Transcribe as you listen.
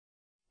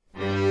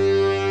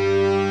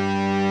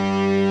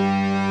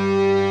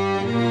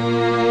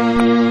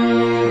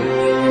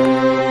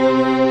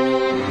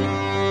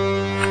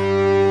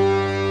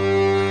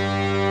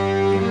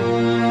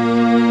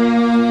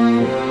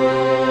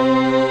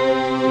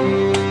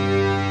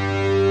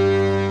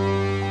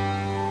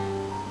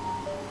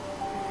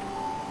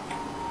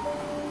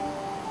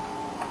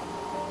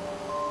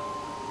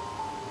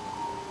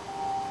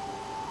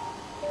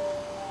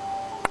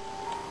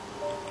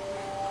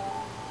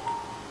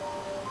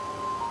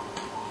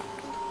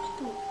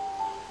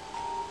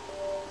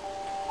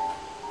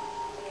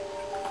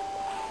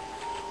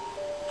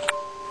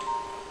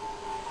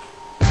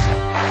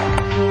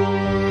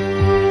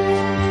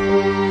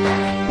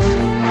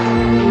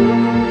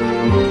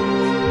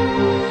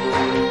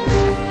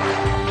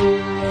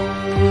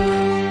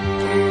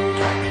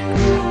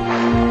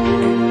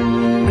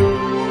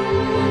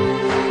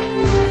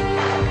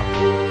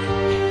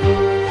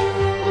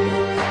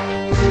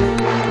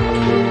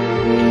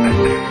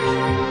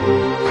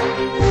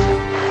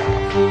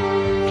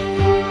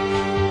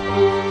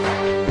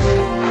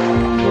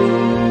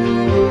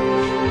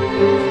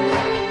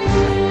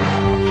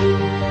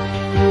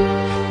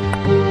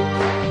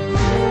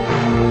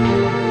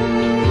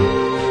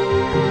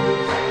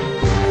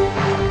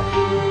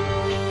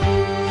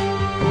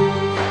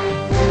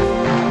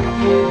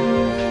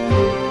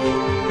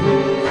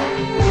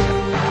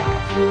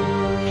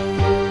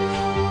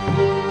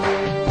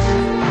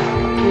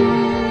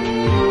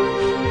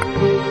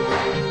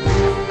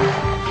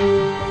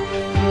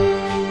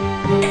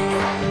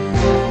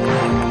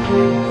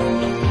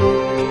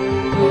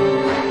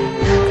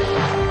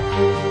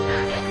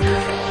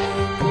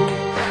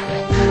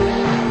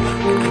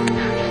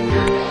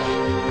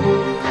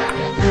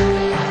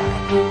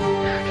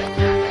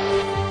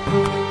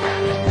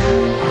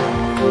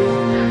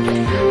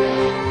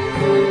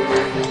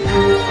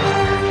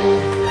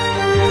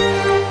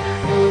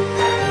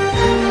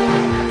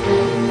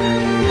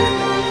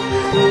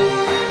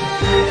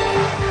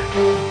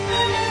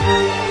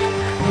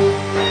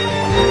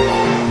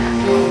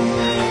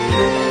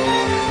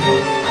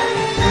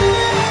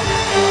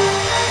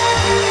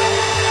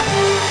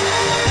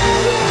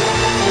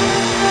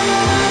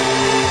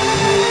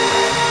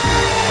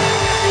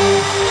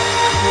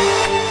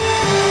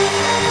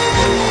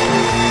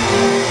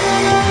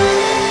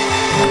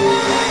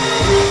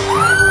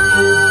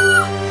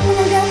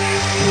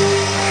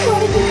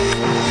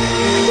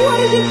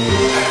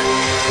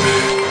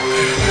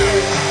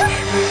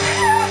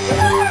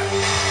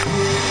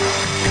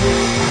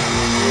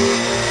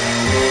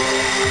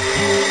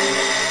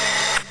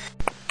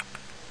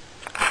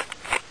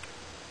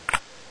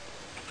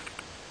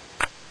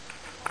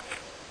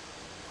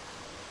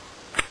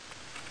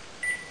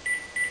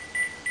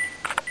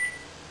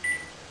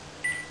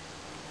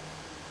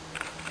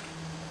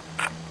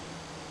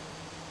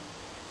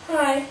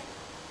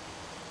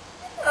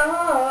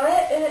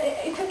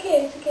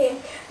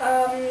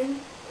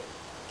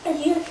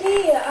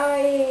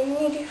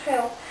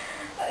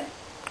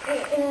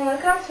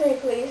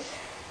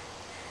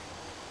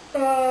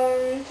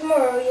please.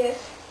 Tomorrow,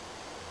 yes.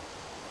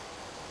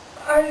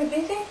 Are you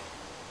busy?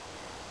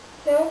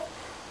 No?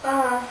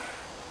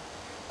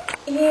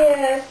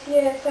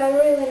 Yes, I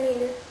really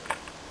need it.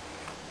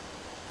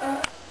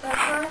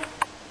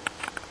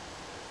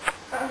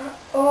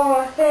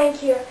 Oh,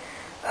 thank you.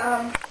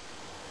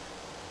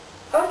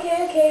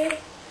 Okay.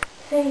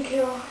 Thank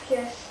you,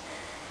 yes.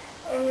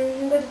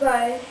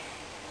 Goodbye.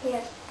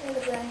 Yes,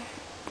 goodbye.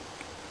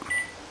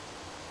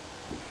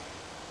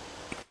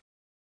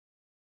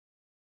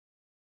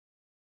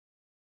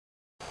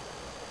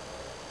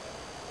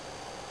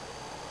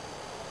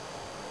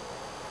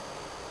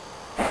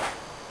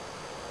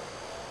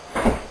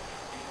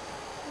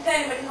 Is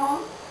anybody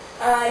home?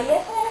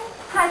 Yes, ma'am.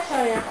 Hi,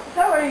 Sonia.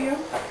 How are you?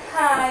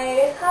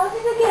 Hi, how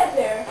did you get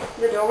there?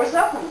 The door was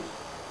open.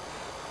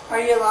 Are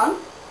you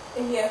alone?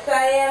 Yes,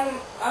 I am.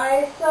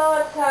 I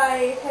thought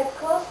I had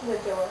closed the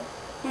door.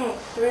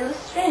 It's really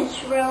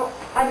strange. Well,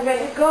 I'd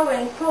better go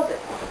and close it.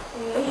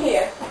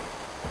 Yes.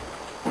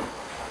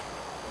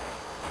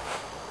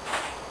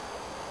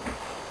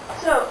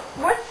 So,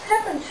 what's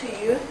happened to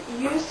you?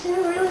 You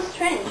seem really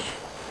strange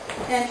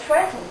and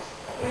frightened.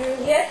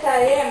 Yes, I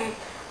am.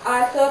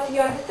 I thought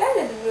you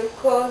understand it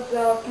because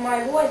of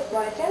my voice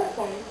by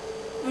telephone.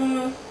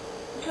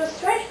 It was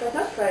strange but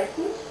not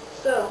frightened.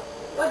 So,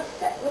 what's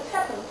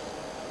happened?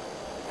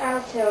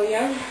 I'll tell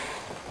you.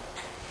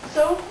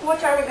 So,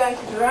 what are we going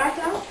to do right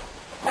now?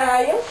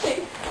 You'll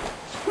see.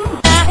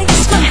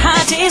 My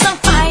heart is on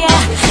fire.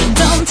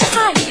 Don't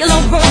hide your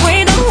love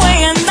away the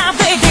way and I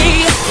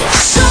baby.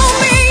 Show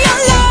me your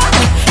love.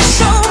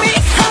 Show me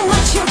how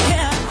much you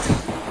care.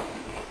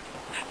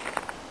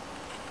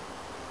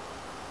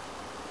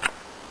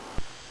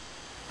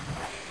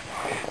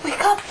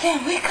 Wake up, Sam.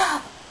 Wake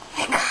up.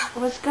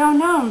 What's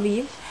going on,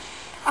 Liv?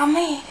 I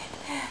mean,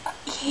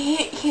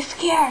 he's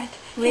scared.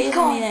 Wait a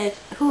minute.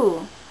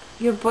 Who?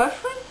 Your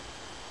boyfriend?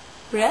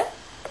 Red?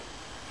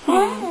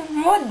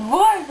 What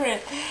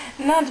boyfriend?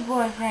 Not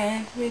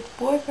boyfriend. With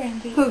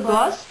boyfriend. Who,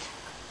 Ghost?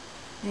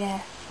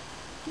 Yeah.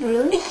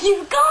 Really?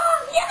 You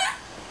gone? Yeah.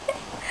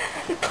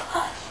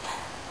 Ghost.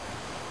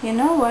 You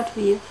know what,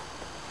 Liv?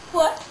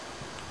 What?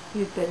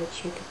 You better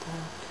check it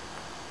out.